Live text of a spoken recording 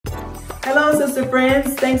Hello, sister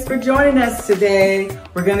friends. Thanks for joining us today.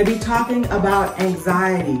 We're going to be talking about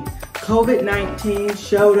anxiety. COVID-19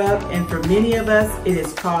 showed up, and for many of us, it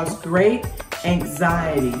has caused great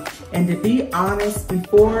anxiety. And to be honest,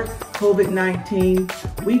 before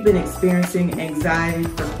COVID-19, we've been experiencing anxiety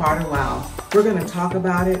for quite a while. We're going to talk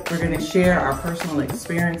about it. We're going to share our personal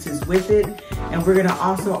experiences with it. And we're going to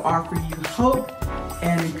also offer you hope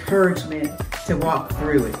and encouragement to walk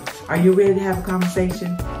through it. Are you ready to have a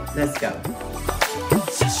conversation? Let's go.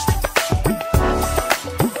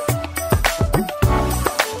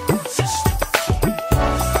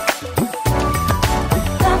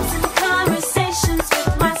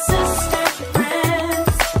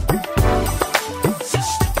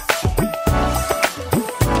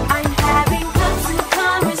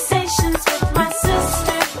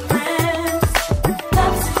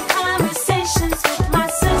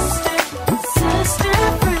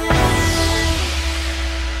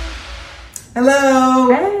 Hello,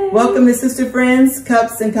 hey. Welcome to Sister Friends,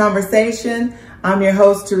 Cups and Conversation. I'm your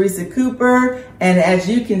host, Teresa Cooper, and as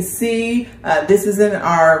you can see, this isn't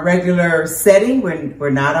our regular setting.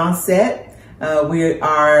 We're not on set. We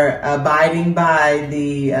are abiding by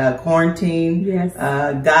the quarantine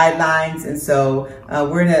guidelines, and so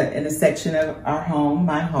we're in a section of our home,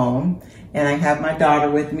 my home, and I have my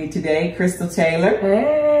daughter with me today, Crystal Taylor.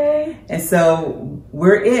 Hey. And so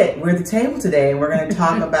we're the table today, and we're going to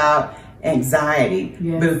talk about anxiety.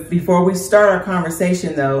 Yes. But before we start our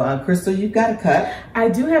conversation though, Crystal, you've got a cup. I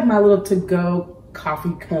do have my little to-go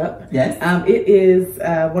coffee cup. Yes. It is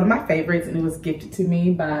one of my favorites, and it was gifted to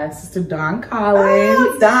me by Sister Dawn Collins.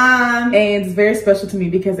 Oh, Dawn. And it's very special to me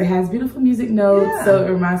because it has beautiful music notes. So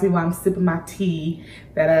it reminds me while I'm sipping my tea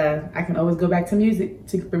that I can always go back to music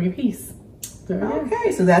to bring me peace. So,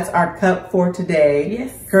 okay, so that's our cup for today.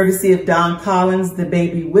 Yes. Courtesy of Dawn Collins, the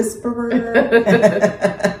baby whisperer,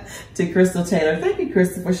 to Crystal Taylor. Thank you,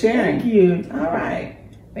 Crystal, for sharing. Thank you. All right.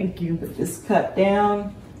 Thank you. Put this cup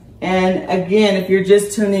down. And again, if you're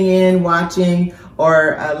just tuning in, watching,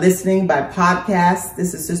 or listening by podcast,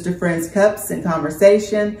 this is Sister Friends Cups and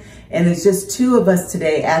Conversation. And it's just two of us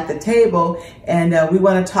today at the table. And we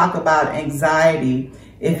want to talk about anxiety.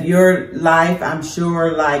 If your life, I'm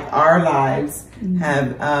sure, like our lives,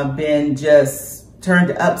 have been just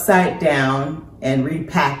turned upside down and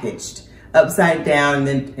repackaged, upside down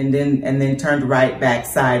and then turned right back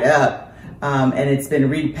side up, and it's been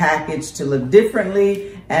repackaged to look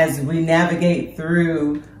differently as we navigate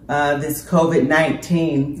through this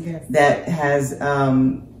COVID-19 that has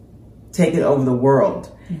taken over the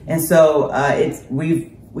world. And so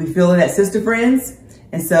we feel it at Sister Friends.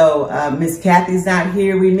 And so Miss Kathy's not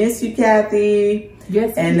here. We miss you, Kathy.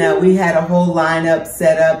 Yes. And we had a whole lineup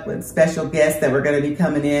set up with special guests that were going to be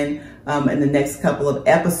coming in the next couple of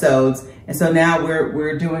episodes. And so now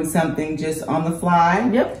we're doing something just on the fly.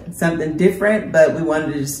 Yep. Something different, but we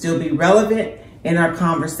wanted to still be relevant in our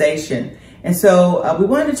conversation. And so we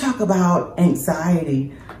wanted to talk about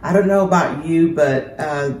anxiety. I don't know about you, but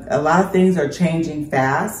a lot of things are changing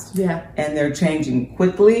fast. Yeah. And they're changing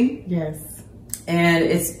quickly. Yes. And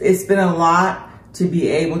it's been a lot to be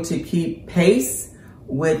able to keep pace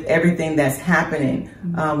with everything that's happening,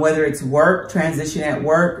 whether it's work, transition at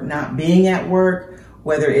work, not being at work,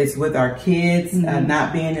 whether it's with our kids,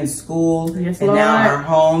 not being in school, yes, and Lord. now our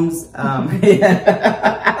homes,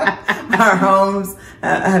 our homes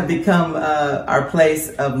have become our place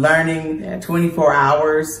of learning 24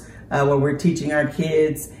 hours where we're teaching our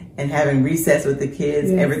kids and having recess with the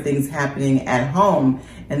kids. Everything's happening at home.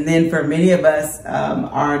 And then for many of us,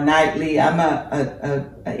 our nightly, I'm a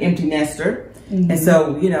empty nester. And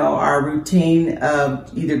so, you know, our routine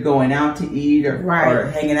of either going out to eat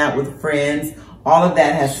or hanging out with friends, all of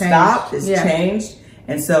that has stopped, it's changed.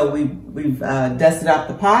 And so we've dusted off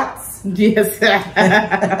the pots. Yes.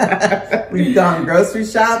 We've gone grocery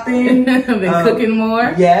shopping. Been cooking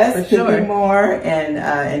more. Yes, cooking more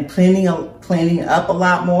and cleaning up a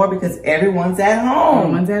lot more because everyone's at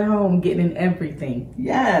home. Everyone's at home getting in everything.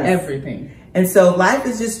 Yes. Everything. And so life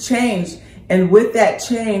has just changed. And with that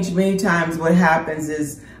change, many times what happens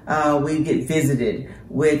is we get visited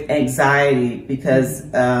with anxiety because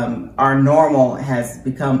our normal has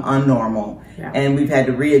become unnormal. And we've had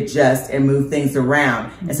to readjust and move things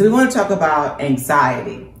around. And so we want to talk about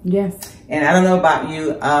anxiety. Yes. And I don't know about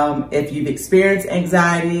you, if you've experienced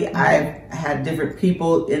anxiety. I've had different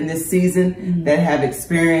people in this season that have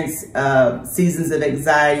experienced seasons of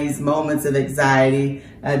anxieties, moments of anxiety,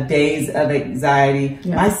 days of anxiety.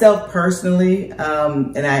 Myself personally,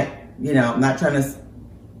 and I'm not trying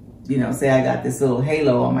to, say I got this little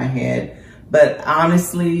halo on my head, but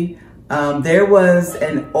honestly, there was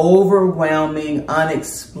an overwhelming,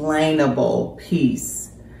 unexplainable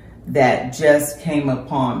peace that just came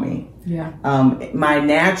upon me. Yeah. My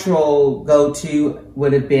natural go-to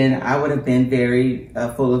would have been, I would have been very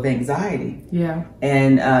full of anxiety. Yeah.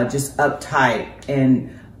 And just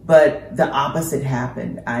uptight. But the opposite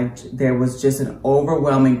happened. There was just an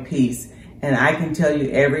overwhelming peace. And I can tell you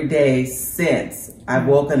every day since I've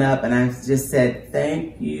woken up and I've just said,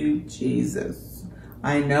 thank you, Jesus.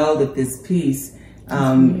 I know that this peace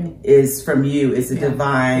is from you. It's a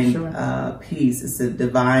divine peace. It's a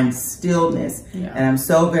divine stillness. Yeah. And I'm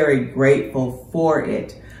so very grateful for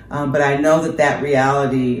it. But I know that that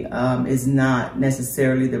reality is not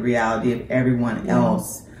necessarily the reality of everyone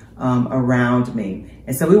else around me.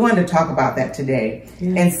 And so we wanted to talk about that today.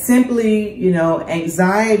 Yeah. And simply, you know,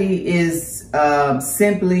 anxiety is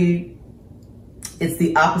simply, it's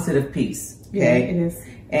the opposite of peace. Okay. Yeah, it is.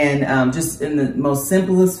 And just in the most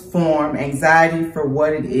simplest form, anxiety for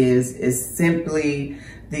what it is simply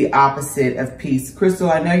the opposite of peace. Crystal,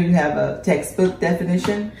 I know you have a textbook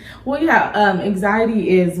definition. Well, yeah,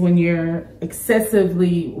 anxiety is when you're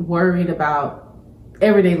excessively worried about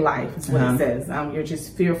everyday life, is what it says. You're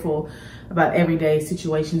just fearful about everyday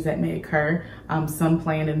situations that may occur, some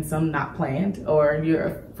planned and some not planned, or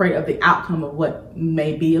you're afraid of the outcome of what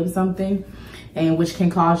may be of something, and which can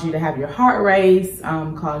cause you to have your heart race,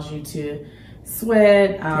 cause you to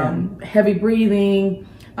sweat, heavy breathing,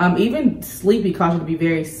 even sleepy, cause you to be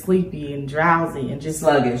very sleepy and drowsy and just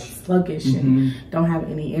sluggish and don't have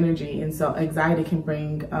any energy. And so anxiety can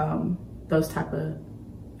bring those type of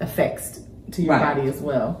effects to your body as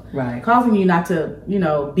well, causing you not to, you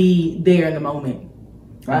know, be there in the moment.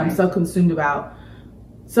 So consumed about,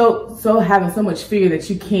 so having so much fear that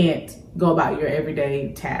you can't go about your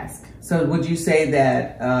everyday task. So would you say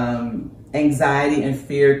that anxiety and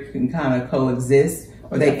fear can kind of coexist,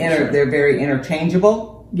 or they're very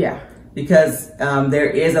interchangeable? Yeah. Because there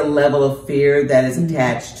is a level of fear that is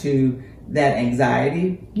attached to that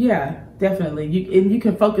anxiety. Yeah, definitely. You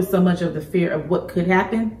can focus so much of the fear of what could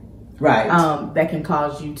happen. Right. That can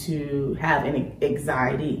cause you to have an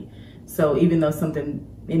anxiety. So even though something,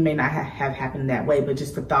 it may not have happened that way, but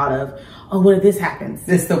just the thought of, oh, what if this happens?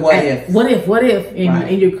 This the what if. What if?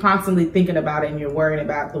 And you're constantly thinking about it and you're worrying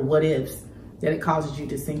about the what ifs, that it causes you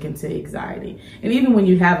to sink into anxiety. And even when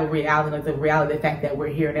you have a reality, like the fact that we're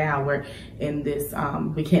here now, we're in this,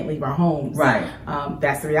 we can't leave our homes. Right.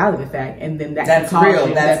 That's the reality of the fact. And then that's real.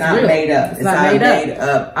 That's not real. Made up. It's not made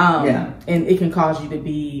up. And it can cause you to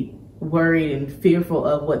be worried and fearful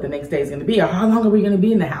of what the next day is going to be, or how long are we going to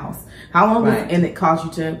be in the house? How long? And it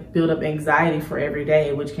causes you to build up anxiety for every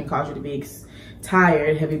day, which can cause you to be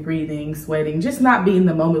tired, heavy breathing, sweating, just not being in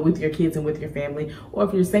the moment with your kids and with your family, or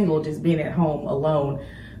if you're single, just being at home alone.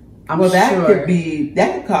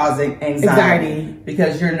 That could cause anxiety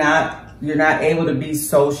because you're not able to be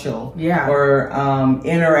social, or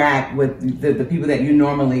interact with the people that you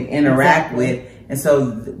normally interact with. And so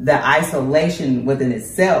the isolation within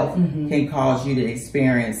itself can cause you to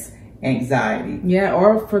experience anxiety. Yeah,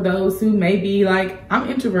 or for those who may be like, I'm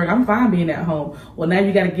introvert, I'm fine being at home. Well, now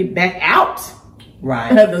you got to get back out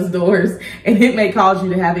of those doors. And it may cause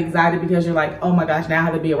you to have anxiety because you're like, oh my gosh, now I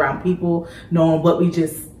have to be around people knowing what we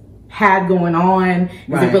just had going on.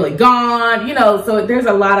 Is it really gone? You know, so there's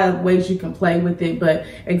a lot of ways you can play with it, but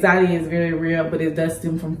anxiety is very real, but it does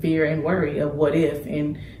stem from fear and worry of what if,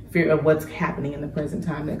 and fear of what's happening in the present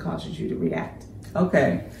time that causes you to react.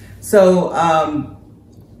 Okay. So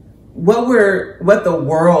what the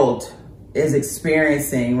world is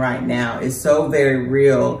experiencing right now is so very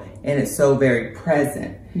real, and it's so very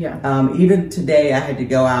present. Yeah. Even today I had to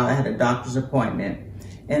go out. I had a doctor's appointment,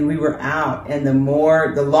 and we were out, and the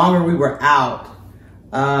longer we were out,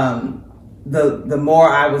 the more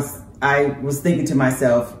I was thinking to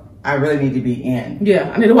myselm, I really need to be in.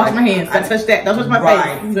 Yeah, I need to wash my hands. Don't touch that. Don't touch my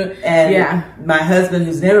face. And my husband,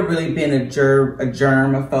 who's never really been a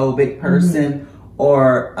germophobic person,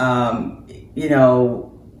 or you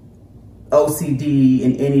know, OCD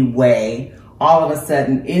in any way, all of a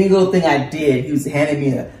sudden, any little thing I did, he was handing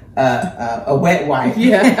me a wet wipe.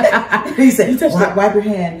 Yeah. He said, wipe your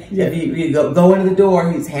hand. Yeah. If you go into the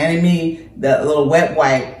door, he's handing me the little wet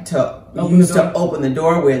wipe to open the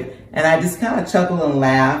door with. And I just kind of chuckled and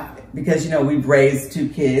laughed because, you know, we've raised 2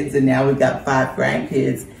 kids and now we've got 5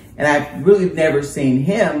 grandkids. And I've really never seen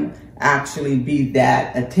him actually be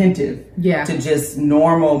that attentive to just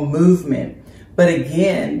normal movement. But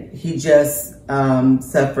again, he just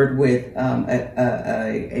suffered with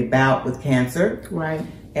a bout with cancer. Right.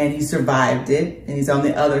 And he survived it, and he's on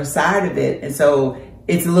the other side of it. And so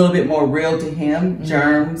it's a little bit more real to him,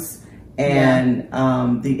 germs and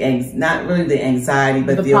not really the anxiety,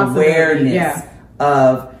 but the possibility, awareness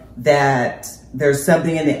of that there's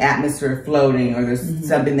something in the atmosphere floating, or there's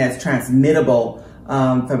something that's transmittable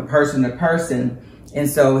from person to person. And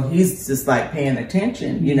so he's just like paying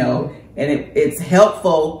attention, you know, and it's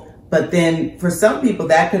helpful. But then for some people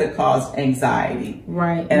that could have caused anxiety.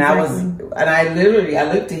 Right. And I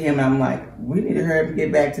looked at him and I'm like, we need to hurry up and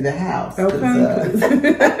get back to the house. Okay.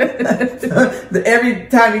 Every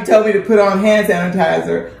time he told me to put on hand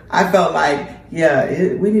sanitizer, I felt like, we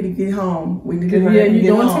need to get home. We need to hurry up and get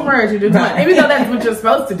you're doing home. too much. You're doing too much. Even though that's what you're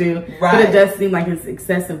supposed to do. Right. But it does seem like it's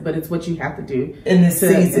excessive, but it's what you have to do. In this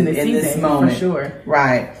season, in this moment. For sure.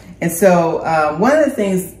 Right. And so one of the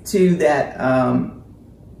things too that,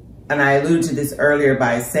 and I alluded to this earlier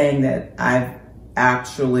by saying that I've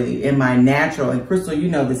actually, in my natural, and Crystal, you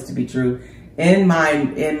know this to be true, in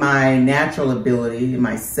my natural ability, in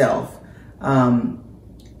myself,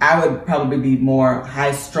 I would probably be more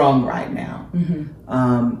high strung right now.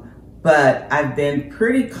 But I've been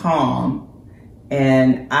pretty calm,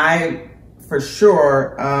 and for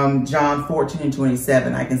sure, John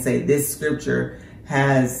 14:27, I can say this scripture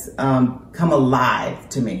has come alive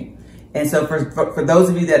to me. And so for those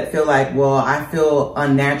of you that feel like, well, I feel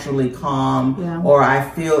unnaturally calm, or I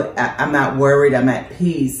feel I'm not worried, I'm at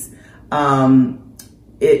peace,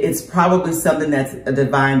 it's probably something that's a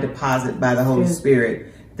divine deposit by the Holy Spirit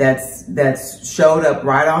that's showed up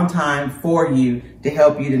right on time for you to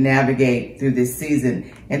help you to navigate through this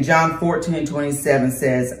season. And John 14:27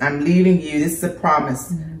 says, I'm leaving you, this is a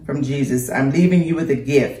promise from Jesus, I'm leaving you with a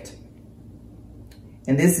gift.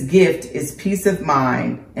 And this gift is peace of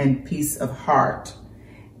mind and peace of heart.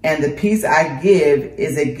 And the peace I give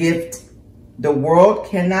is a gift the world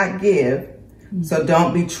cannot give. So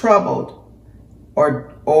don't be troubled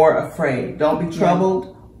or afraid. Don't be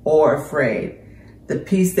troubled or afraid. The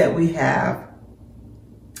peace that we have,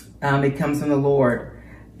 it comes from the Lord.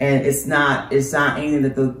 And it's not anything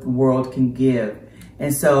that the world can give.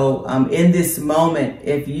 And so in this moment,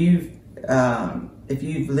 if you've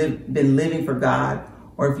been living for God,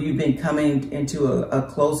 or if you've been coming into a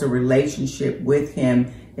closer relationship with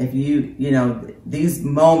him, if these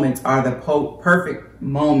moments are the perfect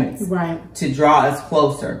moments to draw us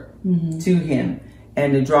closer to him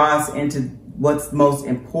and to draw us into what's most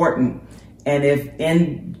important. And if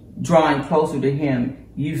in drawing closer to him,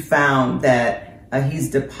 you found that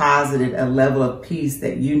he's deposited a level of peace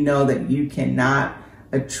that you know that you cannot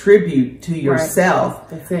attribute to yourself,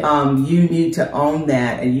 That's it. You need to own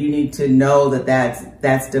that, and you need to know that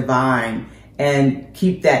that's divine, and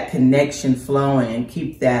keep that connection flowing, and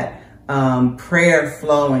keep that prayer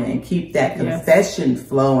flowing, and keep that confession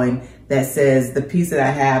flowing that says, the peace that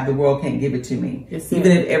I have, the world can't give it to me.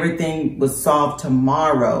 Even if everything was solved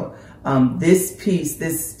tomorrow, this peace,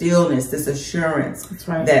 this stillness, this assurance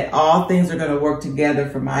that all things are going to work together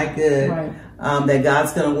for my good, that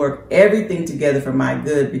God's going to work everything together for my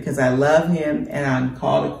good because I love him and I'm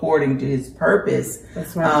called according to his purpose.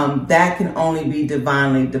 That's right. That can only be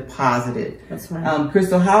divinely deposited. That's right.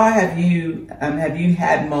 Crystal, how have you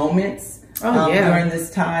had moments during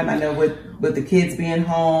this time? I know with the kids being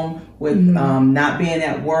home, with not being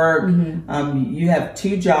at work, you have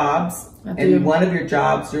 2 jobs, and one of your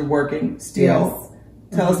jobs you're working still.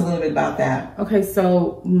 Tell us a little bit about that. Okay,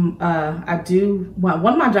 so I do, one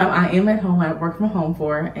of my jobs, I am at home, I work from home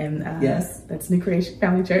for, and that's New Creation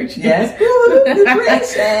Family Church. Yes, New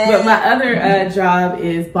Creation. But my other job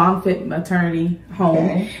is Bonfit Maternity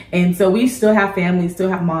Home. And so we still have families, still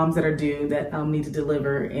have moms that are due that need to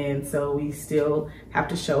deliver. And so we still have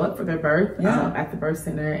to show up for their birth at the birth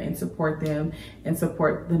center and support them and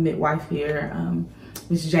support the midwife here.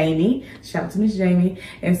 Miss Jamie, shout out to Miss Jamie.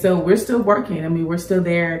 And so we're still working. I mean, we're still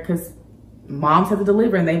there because moms have to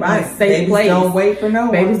deliver and they want a safe place. Babies don't wait for no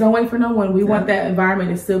one. Babies don't wait for no one. We want that environment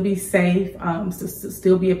to still be safe, to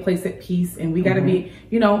still be a place at peace. And we got to be,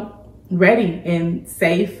 ready and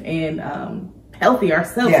safe and healthy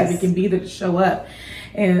ourselves so we can be there to show up.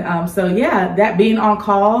 And so, that being on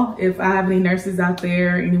call, if I have any nurses out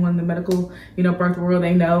there, anyone in the medical, birth world,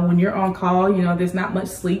 they know when you're on call, there's not much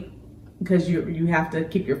sleep. Because you have to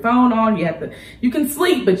keep your phone on, you can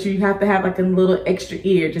sleep, but you have to have like a little extra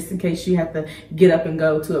ear just in case you have to get up and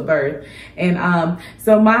go to a birth. And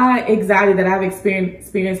so my anxiety that I've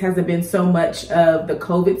experienced hasn't been so much of the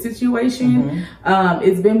COVID situation.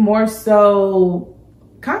 It's been more so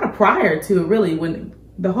kind of prior to really when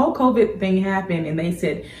the whole COVID thing happened and they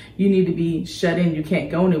said you need to be shut in, you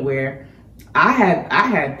can't go anywhere. I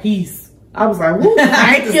had peace I was like, woo,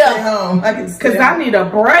 thank you. Stay home. Because I need a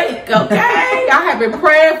break, okay? I have been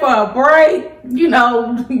praying for a break, you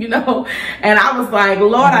know, and I was like,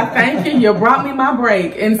 Lord, I thank you. You brought me my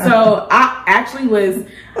break. And so I actually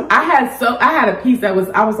I had a piece that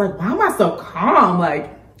I was like, why am I so calm?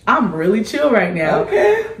 Like, I'm really chill right now.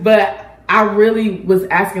 Okay. But I really was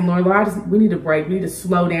asking Lord, we need a break. We need to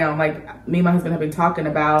slow down. Like, me and my husband have been talking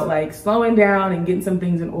about like slowing down and getting some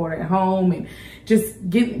things in order at home and just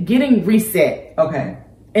getting reset. Okay.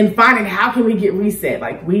 And finding how can we get reset?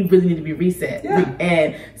 Like, we really need to be reset. Yeah.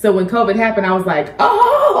 And so when COVID happened, I was like,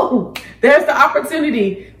 oh, there's the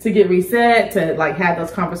opportunity to get reset, to like have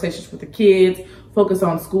those conversations with the kids, focus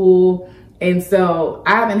on school. And so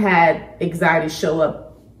I haven't had anxiety show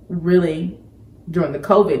up really during the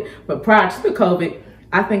COVID, but prior to the COVID,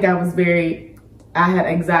 I think I had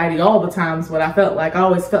anxiety all the times. What I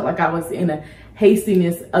always felt like I was in a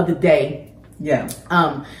hastiness of the day. Yeah.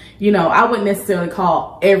 You know, I wouldn't necessarily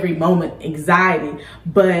call every moment anxiety,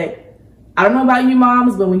 but I don't know about you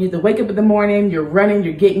moms, but when you have to wake up in the morning, you're running,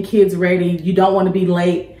 you're getting kids ready, you don't want to be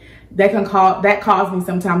late. That caused me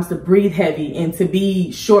sometimes to breathe heavy and to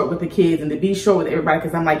be short with the kids and to be short with everybody,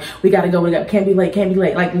 because I'm like, we gotta go, can't be late.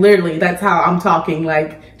 Like, literally, that's how I'm talking.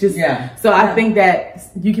 Like, just, yeah. So yeah. I think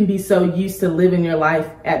that you can be so used to living your life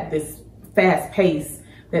at this fast pace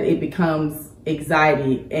that it becomes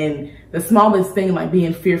anxiety. And the smallest thing, like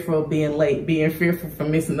being fearful of being late, being fearful for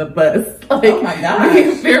missing the bus, like, oh my gosh,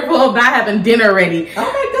 being fearful of not having dinner ready. Oh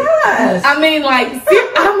my gosh. I mean, like,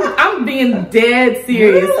 I'm being dead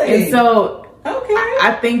serious. Really? And so okay.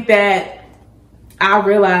 I think that I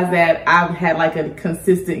realized that I've had like a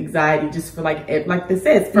consistent anxiety just for like they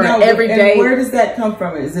said, for every day. And where does that come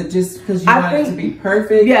from? Is it just because you want it to be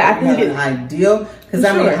perfect? Yeah, I think it's ideal. Because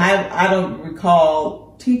I mean, I don't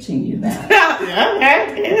recall teaching you that.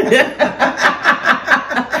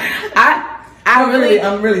 I'm really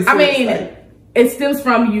serious. I mean, it stems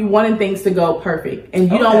from you wanting things to go perfect,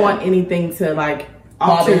 and you don't want anything to like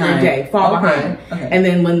alter your day, fall behind. Okay. And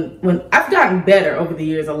then when I've gotten better over the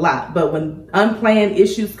years a lot, but when unplanned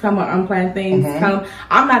issues come or unplanned things come,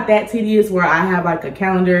 I'm not that tedious where I have like a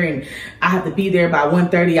calendar and I have to be there by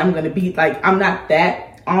 1:30. I'm going to be like, I'm not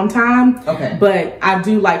that on time. Okay. But I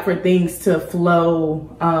do like for things to flow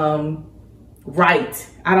right.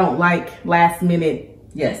 I don't like last minute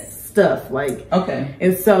stuff. Like, okay.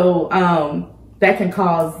 And so that can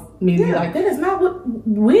cause me to be like, that is not what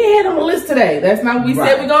we had on the list today. That's not what we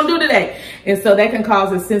said we're going to do today. And so that can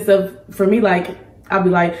cause a sense of, for me, like, I'll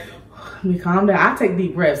be like, let me calm down. I take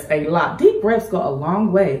deep breaths a lot. Deep breaths go a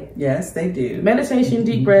long way. Yes, they do. Meditation,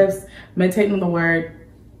 deep breaths, meditating on the word,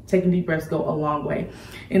 taking deep breaths go a long way.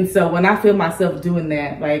 And so when I feel myself doing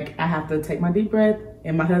that, like, I have to take my deep breath,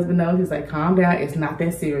 and my husband knows, he's like, calm down. It's not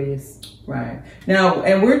that serious. Right. Now,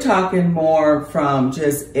 and we're talking more from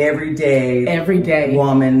just everyday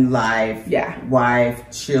woman life, wife,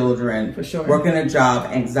 children, for sure, working a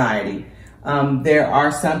job, anxiety. There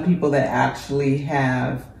are some people that actually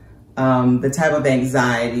have the type of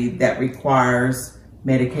anxiety that requires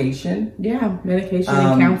medication. Yeah, medication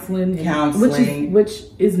and counseling, which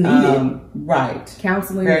is needed. Right.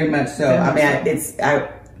 Counseling, very much so. I mean,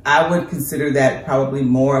 I would consider that probably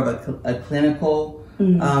more of a clinical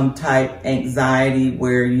type anxiety,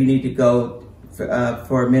 where you need to go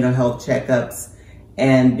for mental health checkups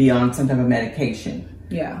and be on some type of medication.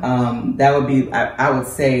 Yeah. That would be, I would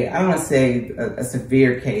say, I don't want to say a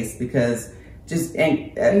severe case, because just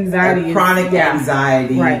anxiety, chronic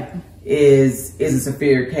anxiety is a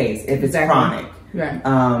severe case if it's chronic. Right.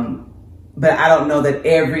 But I don't know that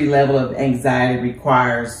every level of anxiety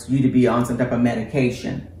requires you to be on some type of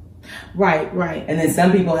medication. Right, right. And then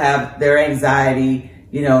some people have their anxiety,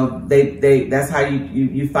 you know, that's how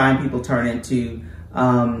you find people turn into,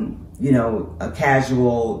 you know, a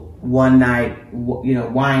casual one night, you know,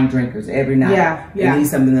 wine drinkers every night. Yeah. They need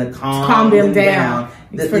something to calm them down.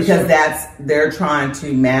 Because they're trying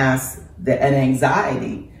to mask an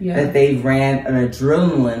anxiety that they've ran, an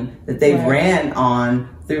adrenaline that they've ran on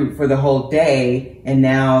for the whole day, and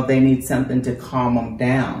now they need something to calm them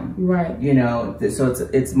down. Right. You know, so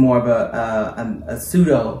it's more of a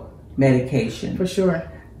pseudo medication. For sure.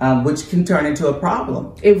 Which can turn into a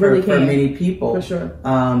problem. It really can. For many people. For sure.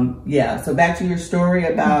 Yeah. So back to your story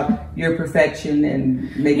about your perfection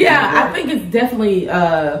and making it work. I think it's definitely,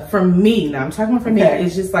 for me, now I'm talking about for me,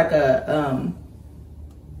 it's just like a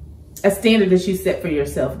standard that you set for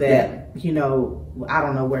yourself that, you know, I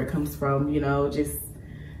don't know where it comes from, you know,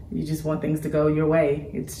 you just want things to go your way.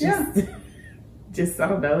 It's just, I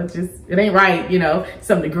don't know, it ain't right, you know, to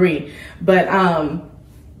some degree. But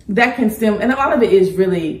that can stem, and a lot of it is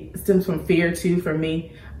really stems from fear too, for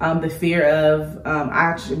me. the fear of,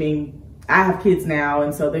 I have kids now,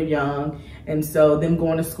 and so they're young. And so them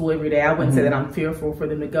going to school every day, I wouldn't say that I'm fearful for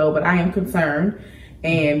them to go, but I am concerned.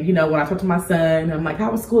 And, you know, when I talk to my son, I'm like, how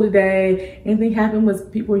was school today? Anything happened?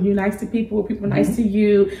 Were you nice to people? Were people nice to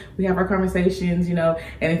you? We have our conversations, you know,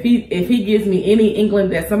 and if he gives me any inkling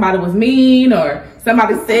that somebody was mean or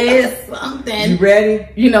somebody says something, you ready?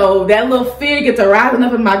 You know, that little fear gets rising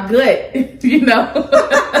up in my gut, you know.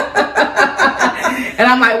 And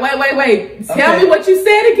I'm like, wait, tell me what you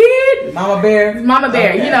said again. Mama bear,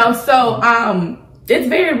 okay. You know, so, it's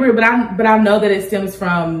very weird, but I know that it stems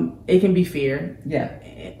from, it can be fear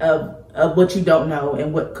of what you don't know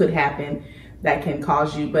and what could happen that can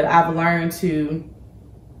cause you. But I've learned to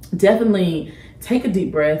definitely take a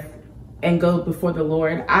deep breath and go before the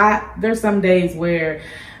Lord. there's some days where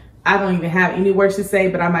I don't even have any words to say,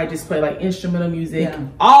 but I might just play like instrumental music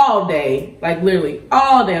all day, like literally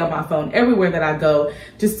all day on my phone, everywhere that I go,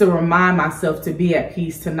 just to remind myself to be at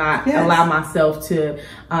peace, to not allow myself to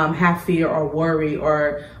have fear or worry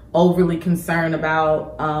or overly concerned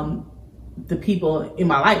about the people in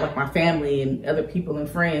my life, like my family and other people and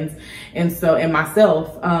friends, and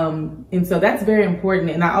myself. And so that's very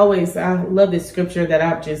important. And I love this scripture that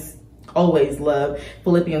I've just always loved,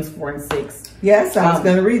 Philippians 4:6. Yes, I was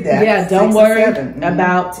going to read that. Yeah, don't worry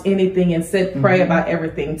about anything. Instead, pray about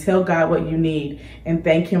everything. Tell God what you need and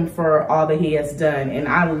thank him for all that he has done. And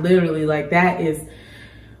I literally, like, that is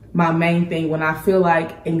my main thing. When I feel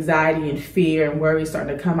like anxiety and fear and worry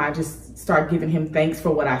starting to come, I just start giving him thanks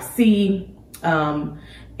for what I see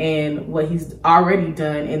and what he's already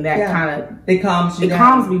done. And that kind of, it calms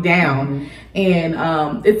me down.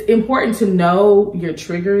 And it's important to know your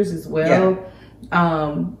triggers as well.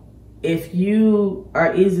 If you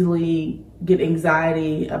are easily get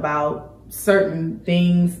anxiety about certain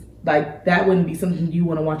things, like that wouldn't be something you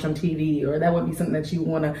want to watch on TV, or that wouldn't be something that you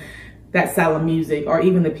want to, that style of music, or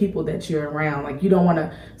even the people that you're around. Like, you don't want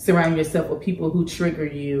to surround yourself with people who trigger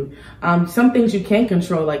you. Some things you can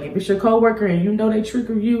control, like if it's your coworker and you know they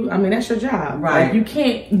trigger you, I mean, that's your job. Right. Like, you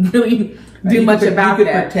can't really do much about that. You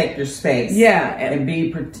can protect your space. Yeah. And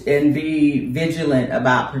be vigilant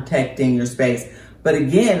about protecting your space. But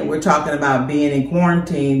again, we're talking about being in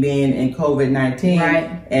quarantine, being in COVID-19.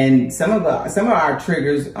 Right. And some of our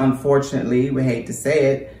triggers, unfortunately, we hate to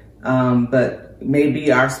say it, but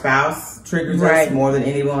maybe our spouse triggers us more than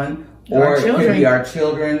anyone. Or it could be our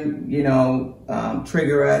children, you know,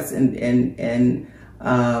 trigger us. And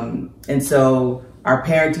so our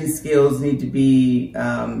parenting skills need to be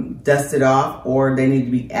dusted off, or they need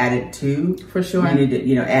to be added to. For sure. We need to,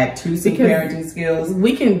 you know, add to some parenting skills.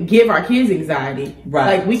 We can give our kids anxiety.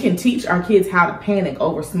 Right. Like, we can teach our kids how to panic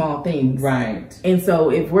over small things. Right. And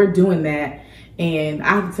so if we're doing that, and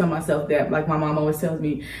I have to tell myself that, like my mom always tells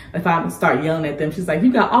me, if I start yelling at them, she's like,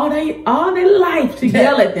 you got all their life to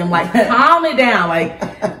yell at them. Like, calm it down. Like,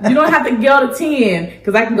 you don't have to go to 10,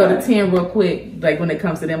 because I can go to 10 real quick. Like, when it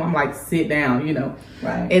comes to them, I'm like, sit down, you know.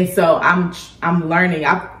 Right. And so I'm learning.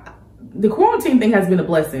 The quarantine thing has been a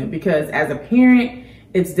blessing, because as a parent,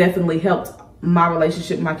 it's definitely helped my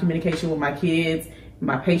relationship, my communication with my kids,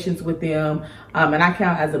 my patience with them. And I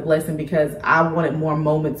count as a blessing, because I wanted more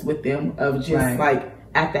moments with them of just like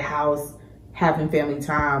at the house, having family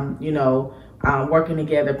time, you know, working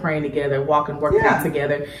together, praying together, working out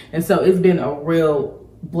together. And so it's been a real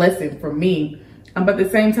blessing for me. But at the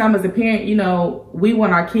same time, as a parent, you know, we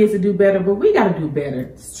want our kids to do better, but we got to do better.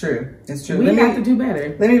 It's true. It's true. We have to do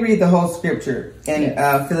better. Let me read the whole scripture in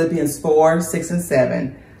Philippians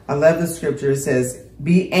 4:6-7. I love the scripture. It says,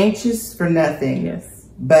 be anxious for nothing,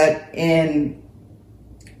 but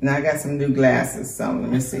now I got some new glasses, so let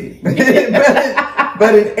me see. but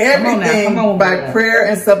in everything, by prayer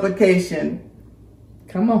and supplication.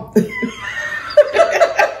 Come on. With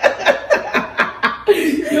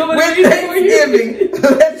thanksgiving,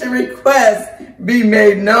 let your requests be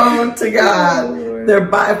made known to God. They're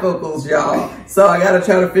bifocals, y'all. So I got to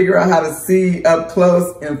try to figure out how to see up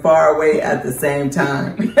close and far away at the same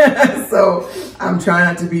time. So I'm trying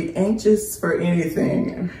not to be anxious for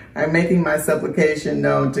anything. I'm making my supplication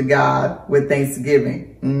known to God with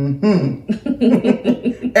thanksgiving. And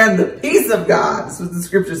the peace of God, that's what the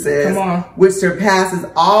scripture says, which surpasses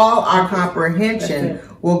all our comprehension,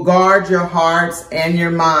 will guard your hearts and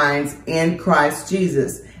your minds in Christ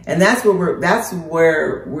Jesus. And that's that's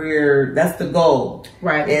the goal,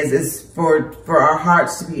 right? Is for our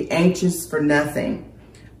hearts to be anxious for nothing,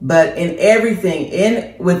 but in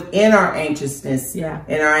everything, within our anxiousness, in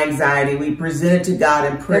our anxiety, we present it to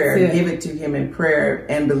God in prayer, give it to him in prayer,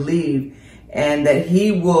 and believe, and that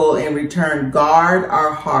he will in return guard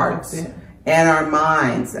our hearts and our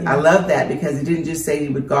minds. I love that because he didn't just say he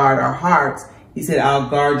would guard our hearts. He said, I'll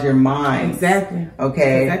guard your minds. Exactly.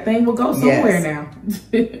 Okay. That thing will go somewhere now.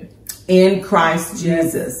 In Christ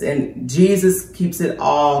Jesus. And Jesus keeps it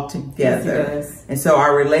all together. Yes, he does. And so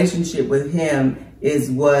our relationship with him is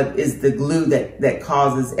what is the glue that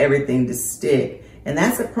causes everything to stick. And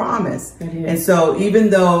that's a promise. And so even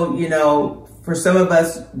though, you know, for some of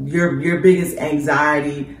us, your biggest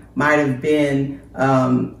anxiety might have been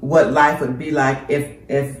what life would be like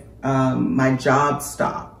if my job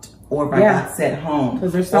stopped, or if I got sent home,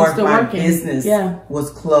 or if my business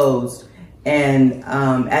was closed. And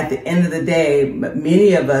at the end of the day,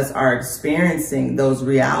 many of us are experiencing those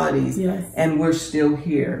realities, and we're still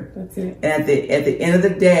here. That's it. And at the end of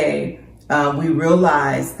the day, we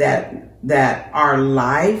realize that our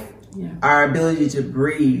life, our ability to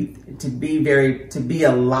breathe, to be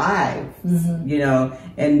alive, you know,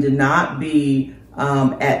 and to not be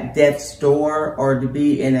at death's door, or to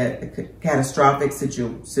be in a catastrophic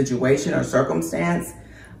situation or circumstance,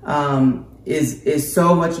 is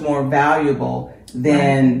so much more valuable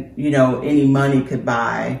than, you know, any money could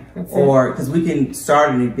buy. Or because we can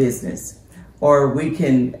start a new business, or we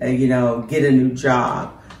can, you know, get a new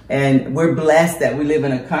job. And we're blessed that we live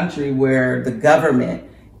in a country where the government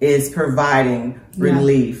is providing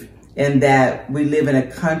relief, and that we live in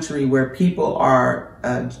a country where people are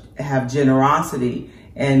have generosity,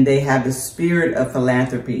 and they have the spirit of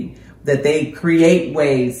philanthropy, that they create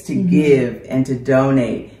ways to give and to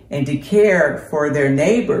donate and to care for their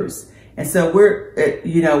neighbors. And so we're,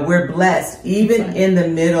 you know, we're blessed, even in the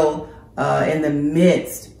in the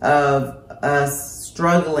midst of us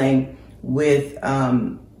struggling with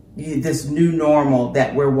this new normal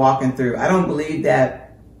that we're walking through. I don't believe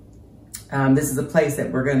that this is a place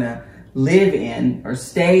that we're gonna live in or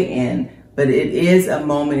stay in, but it is a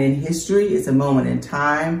moment in history. It's a moment in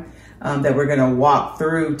time that we're gonna walk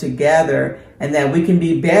through together, and that we can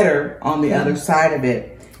be better on the other side of it.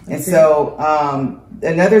 And so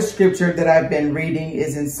another scripture that I've been reading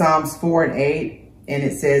is in Psalms 4:8, and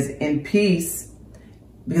it says, in peace,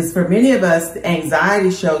 because for many of us, the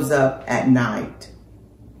anxiety shows up at night,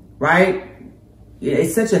 right?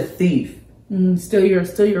 It's such a thief. Still your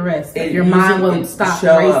rest. Your mind will stop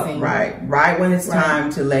racing. Right when it's time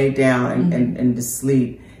to lay down and to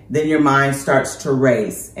sleep, then your mind starts to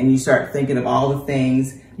race, and you start thinking of all the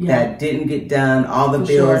things that didn't get done, all the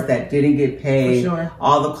bills that didn't get paid,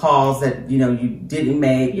 all the calls that, you know, you didn't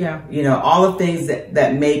make, you know, all the things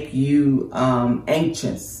that make you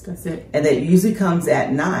anxious. That's it. And that usually comes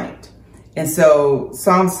at night. And so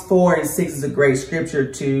Psalms 4:6 is a great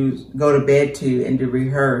scripture to go to bed to, and to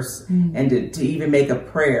rehearse, and to even make a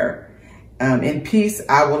prayer. In peace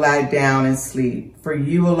I will lie down and sleep, for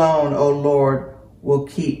you alone, O Lord, will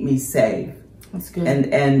keep me safe. That's good.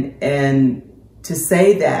 And to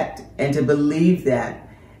say that, and to believe that,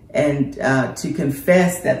 and to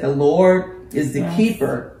confess that the Lord is the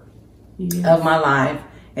keeper of my life,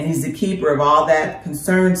 and he's the keeper of all that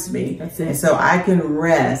concerns me. That's it. And so I can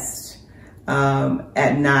rest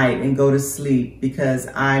at night and go to sleep because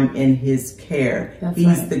I'm in his care.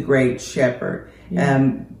 He's the great shepherd.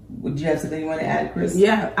 Would you have something you want to add, Chris?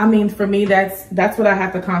 Yeah, I mean, for me, that's what I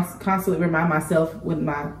have to constantly remind myself for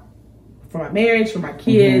my marriage, for my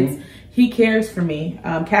kids. He cares for me.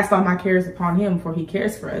 Cast all my cares upon him, for he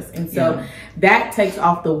cares for us. And so that takes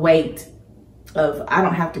off the weight of, I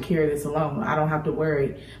don't have to carry this alone. I don't have to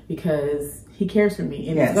worry, because he cares for me,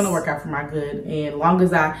 and it's going to work out for my good. And as long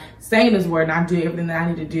as I stay in his word and I do everything that I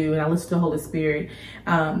need to do, and I listen to the Holy Spirit,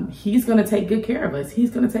 he's going to take good care of us.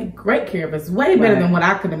 He's going to take great care of us, way better than what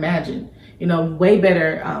I could imagine, you know, way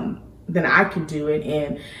better than I could do it.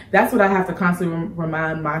 And that's what I have to constantly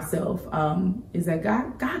remind myself, is that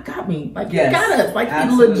God got me. Like, he got us. Like,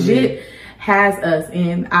 he legit has us.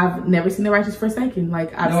 And I've never seen the righteous forsaken.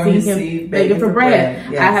 Like, I've seen him begging for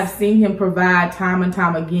bread. I have seen him provide time and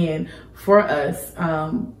time again for us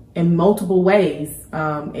in multiple ways.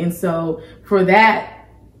 And so for that,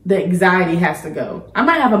 the anxiety has to go. I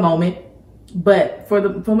might have a moment, but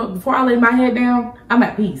before I lay my head down, I'm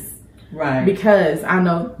at peace. Right. Because I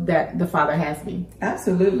know that the Father has me.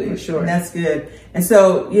 Absolutely. For sure. And that's good. And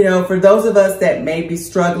so, you know, for those of us that may be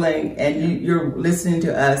struggling, and you're listening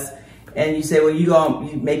to us, and you say, well,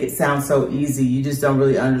 you make it sound so easy, you just don't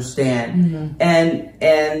really understand.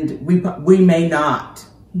 And we may not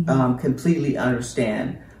completely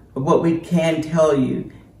understand. But what we can tell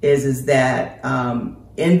you is that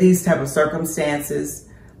in these type of circumstances,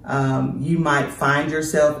 you might find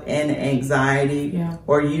yourself in anxiety,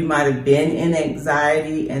 or you might have been in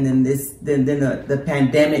anxiety, and then the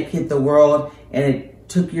pandemic hit the world, and it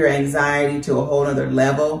took your anxiety to a whole other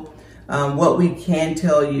level. What we can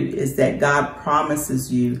tell you is that God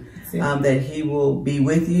promises you that he will be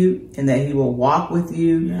with you and that he will walk with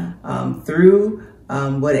you through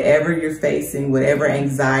whatever you're facing, whatever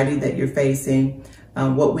anxiety that you're facing.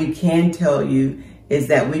 What we can tell you is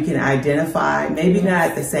that we can identify, maybe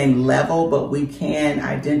not at the same level, but we can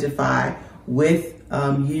identify with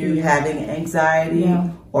you having anxiety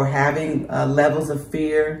or having levels of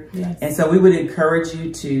fear. And so we would encourage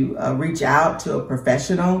you to reach out to a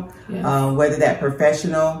professional, whether that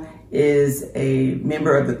professional is a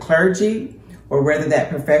member of the clergy or whether that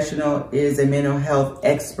professional is a mental health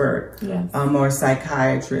expert or a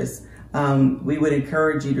psychiatrist. We would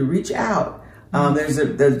encourage you to reach out. There's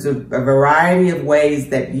a variety of ways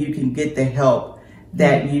that you can get the help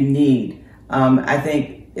that you need. I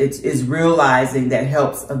think it's realizing that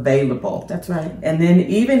help's available. That's right. And then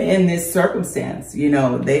even in this circumstance, you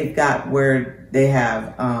know, they've got where they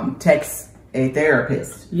have text a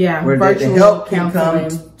therapist. Where the help can come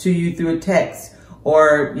to you through a text,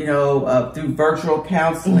 or, you know, through virtual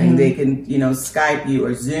counseling. They can, you know, Skype you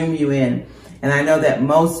or Zoom you in. And I know that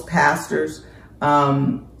most pastors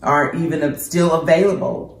are even still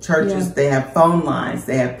available. Churches, they have phone lines,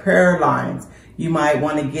 they have prayer lines. You might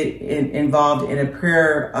want to get involved in a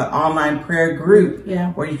prayer, online prayer group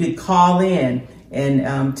where you could call in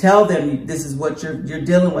and tell them this is what you're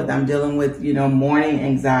dealing with. I'm dealing with, you know, morning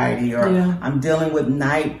anxiety, or I'm dealing with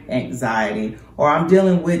night anxiety, or I'm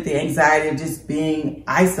dealing with the anxiety of just being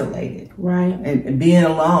isolated and being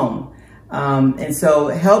alone. And so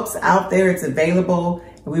help's out there, it's available.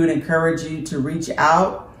 We would encourage you to reach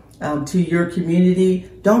out to your community.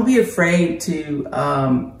 Don't be afraid to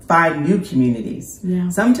find new communities.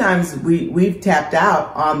 Sometimes we've tapped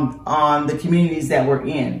out on the communities that we're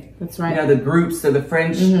in. That's right. You know, the groups or the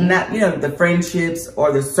friends, not, you know, the friendships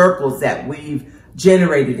or the circles that we've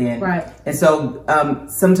generated in. And so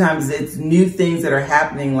sometimes it's new things that are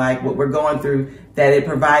happening, like what we're going through, that it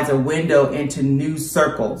provides a window into new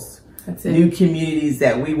circles. New communities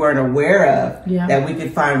that we weren't aware of, that we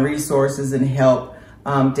could find resources and help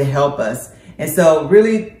to help us. And so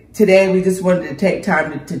really today we just wanted to take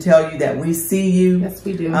time to tell you that we see you. Yes,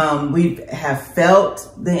 we do. We have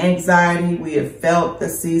felt the anxiety. We have felt the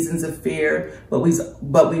seasons of fear, but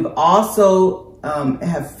we've also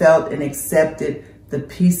have felt and accepted the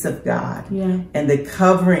peace of God and the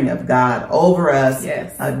covering of God over us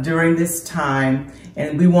during this time.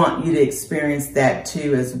 And we want you to experience that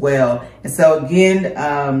too as well. And so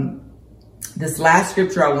again, this last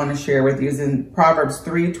scripture I want to share with you is in Proverbs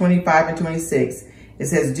 3:25 and 26. It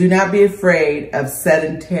says, do not be afraid of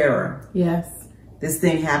sudden terror. This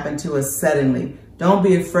thing happened to us suddenly. Don't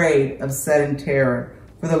be afraid of sudden terror,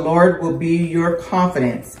 for the Lord will be your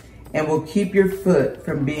confidence and will keep your foot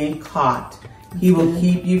from being caught. He will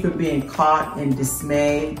keep you from being caught in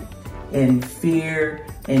dismay, in fear,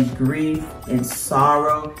 in grief, in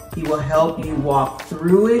sorrow. He will help you walk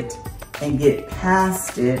through it and get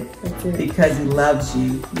past it because he loves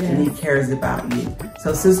you and he cares about you.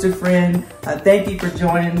 So sister friend, thank you for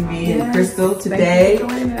joining me and Crystal today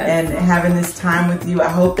and having this time with you. I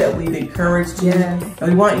hope that we've encouraged you. And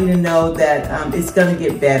we want you to know that it's going to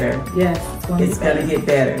get better. It's going to get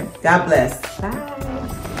better. God bless. Bye.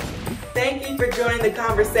 Thank you for joining the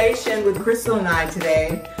conversation with Crystal and I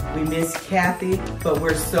today. We miss Kathy, but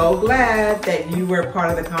we're so glad that you were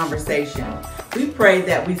part of the conversation. We pray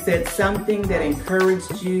that we said something that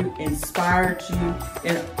encouraged you, inspired you,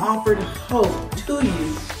 and offered hope to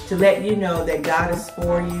you to let you know that God is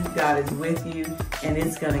for you, God is with you, and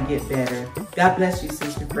it's going to get better. God bless you,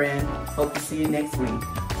 sister friend. Hope to see you next week.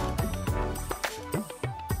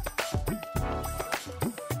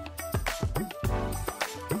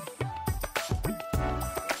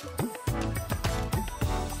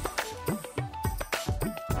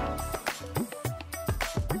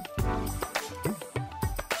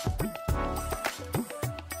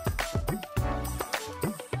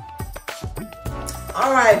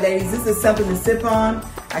 All right, ladies, this is something to sip on.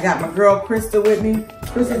 I got my girl Crystal with me.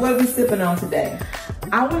 Crystal, what are we sipping on today?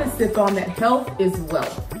 I want to sip on that health is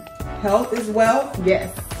wealth. Health is wealth?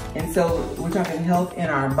 Yes. And so we're talking health in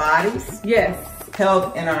our bodies? Yes.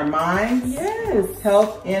 Health in our minds? Yes.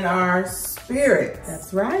 Health in our spirits?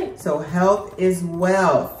 That's right. So health is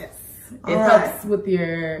wealth. Yes. It helps with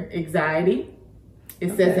your anxiety.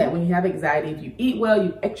 It says that when you have anxiety, if you eat well,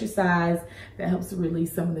 you exercise, that helps to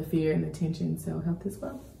release some of the fear and the tension. So health is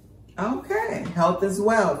wealth. Okay, health is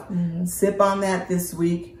wealth. Sip on that this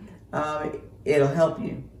week. It'll help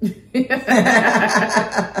you.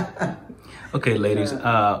 Okay, ladies,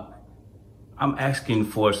 I'm asking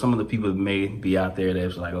for some of the people that may be out there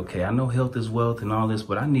that's like, okay, I know health is wealth and all this,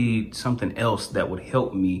 but I need something else that would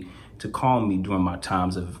help me to calm me during my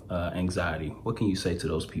times of anxiety? What can you say to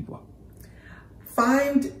those people?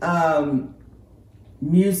 Find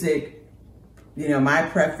music. You know, my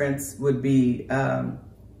preference would be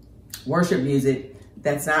worship music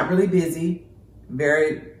that's not really busy,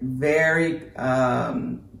 very,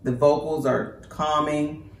 the vocals are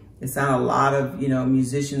calming. It's not a lot of, you know,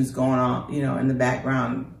 musicians going on, you know, in the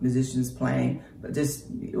background, musicians playing, but just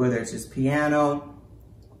whether it's just piano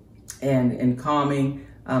and calming,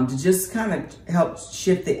 to just kind of help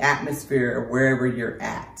shift the atmosphere of wherever you're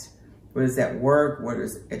at, whether it's at work, whether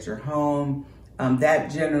it's at your home, that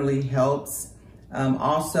generally helps.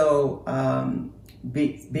 Also,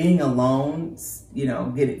 being alone, you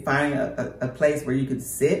know, finding a place where you could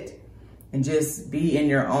sit and just be in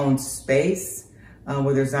your own space,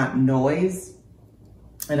 where there's not noise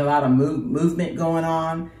and a lot of movement going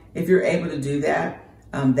on. If you're able to do that,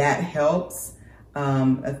 that helps.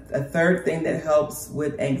 A third thing that helps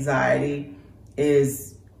with anxiety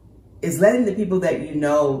is letting the people that you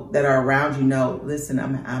know that are around you know, listen,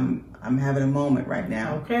 I'm having a moment right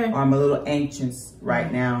now, okay, or I'm a little anxious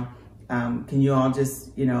right now. Can you all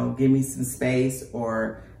just, you know, give me some space,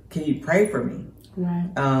 or can you pray for me?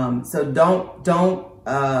 Right. So don't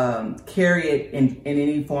carry it in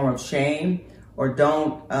any form of shame, or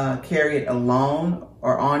don't carry it alone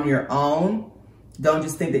or on your own. Don't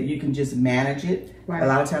just think that you can just manage it. Right. A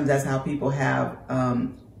lot of times that's how people have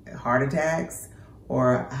heart attacks,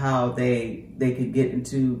 or how they could get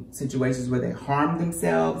into situations where they harm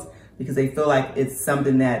themselves because they feel like it's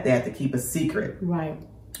something that they have to keep a secret. Right.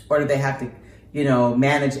 Or that they have to, you know,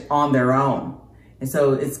 manage on their own. And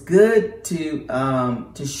so it's good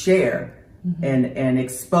to share and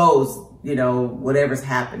expose, you know, whatever's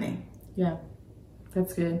happening. Yeah,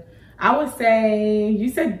 that's good. I would say, you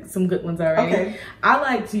said some good ones already. Okay. I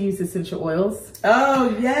like to use essential oils.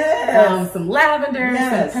 Oh, yes. Some lavender,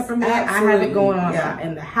 yes, some peppermint. absolutely. I have it going on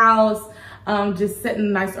in the house. Just setting a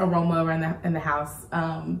nice aroma around in the house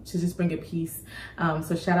to just bring it peace.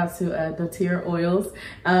 So shout out to doTERRA oils.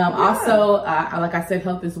 Also, like I said,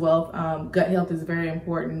 health is wealth. Gut health is very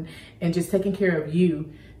important, and just taking care of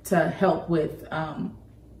you to help with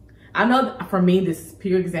I know for me, this is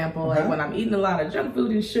pure example, like when I'm eating a lot of junk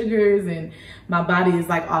food and sugars and my body is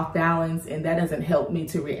like off balance, and that doesn't help me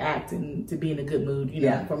to react and to be in a good mood, you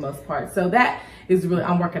know, for most part. So that is really,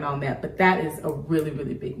 I'm working on that, but that is a really,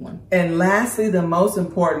 really big one. And lastly, the most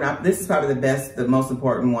important, this is probably the most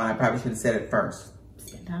important one. I probably should have said it first.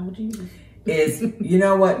 Is, you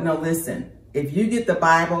know what? No, listen, if you get the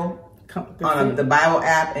Bible on the Bible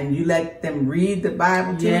app and you let them read the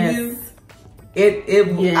Bible to you,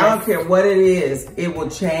 it will, I don't care what it is, it will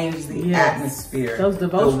change the atmosphere. Those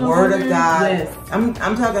devotional the word of God.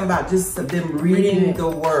 I'm talking about just them reading the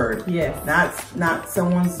word. Not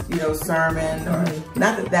someone's, you know, sermon, or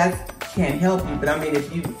not that can't help you, but I mean,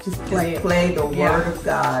 if you just play the word of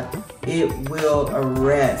God, it will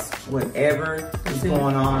arrest whatever is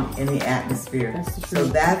going on in the atmosphere. So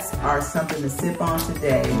that's our something to sip on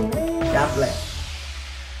today. God bless.